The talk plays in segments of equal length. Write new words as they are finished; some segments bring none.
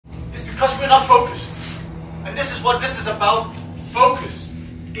because we're not focused. And this is what this is about. Focus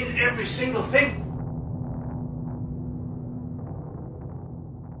in every single thing.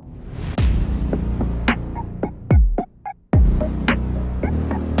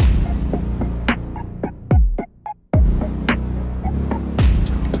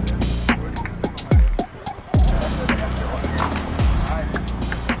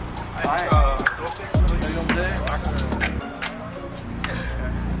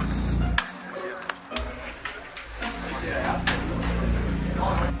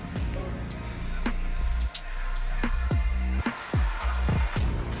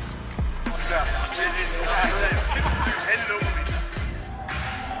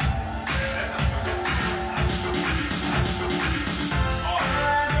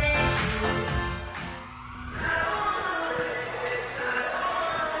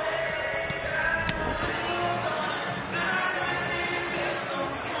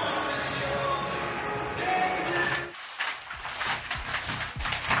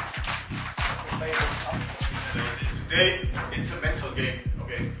 Today, it's a mental game,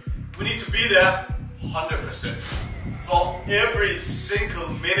 okay? We need to be there 100% for every single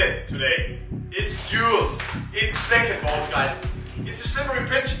minute today. It's duels, it's second balls, guys. It's a slippery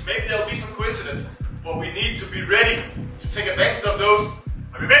pitch, maybe there'll be some coincidences, but we need to be ready to take advantage of those.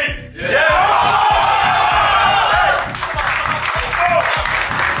 Are we ready? Yeah!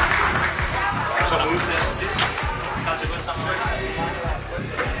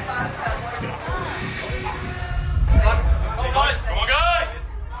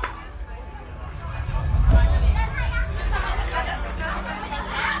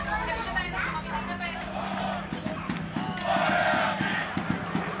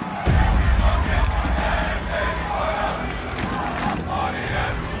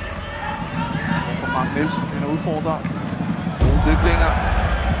 Nielsen, den er udfordrer. Gode driblinger.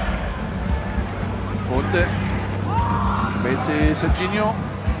 Bunde. Tilbage til Serginho.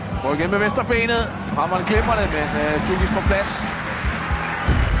 Går igen med venstrebenet. Rammer den glimrende, men Djukis på plads.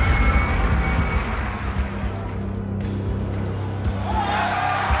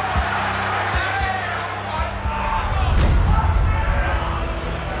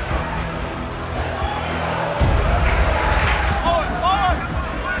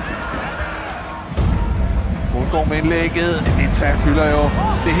 Går med indlægget. En indtag fylder jo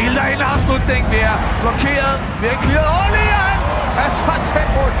det hele derinde. Afslutning mere blokeret. Mere clearet. Olian er så tæt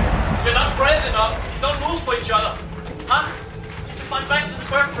på. You're not brave enough. You don't move for each other. Huh? You need to find back to the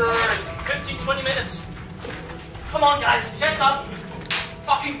first 15-20 minutes. Come on, guys. Chest up.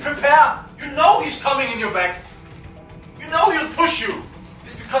 Fucking prepare. You know he's coming in your back. You know he'll push you.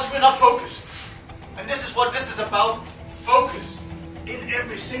 It's because we're not focused. And this is what this is about. Focus in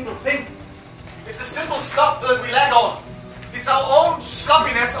every single thing. It's the simple stuff that we land on. It's our own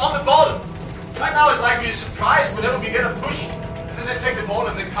sloppiness on the ball. Right now it's like we're surprised whenever we get a push, and then they take the ball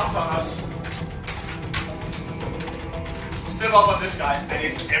and then comes on us. Step up on this, guys, and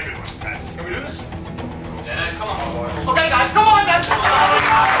it's everywhere, guys. Can we do this? Yeah, come on. Okay, guys, come on, man!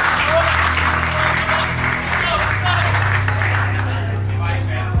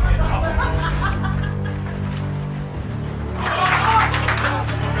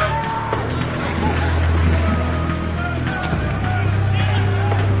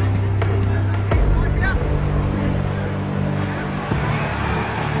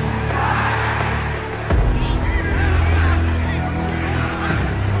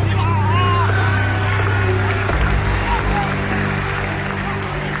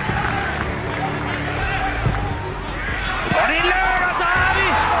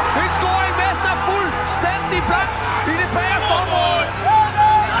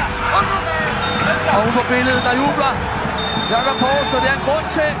 Og ude på billedet, der jubler Jakob Pausen, og det er en grund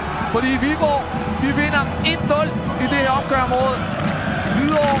til, fordi Hvidovre, de vinder 1-0 i det her opgør mod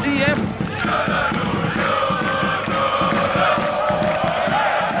Hvidovre IF.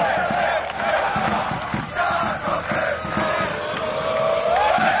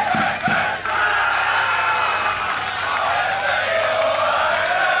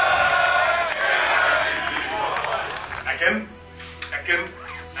 Again.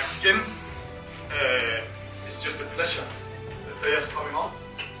 It's just a pleasure. The players coming on.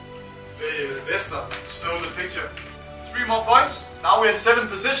 Efter stole the picture. 3 more points. Now we're in 7th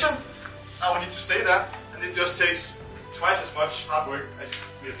position. Now we need to stay there, and it just takes twice as much hard work as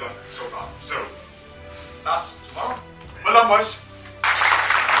we have done so far. So, starts tomorrow. Well done, boys.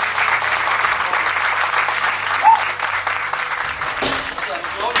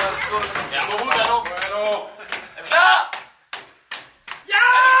 Ja,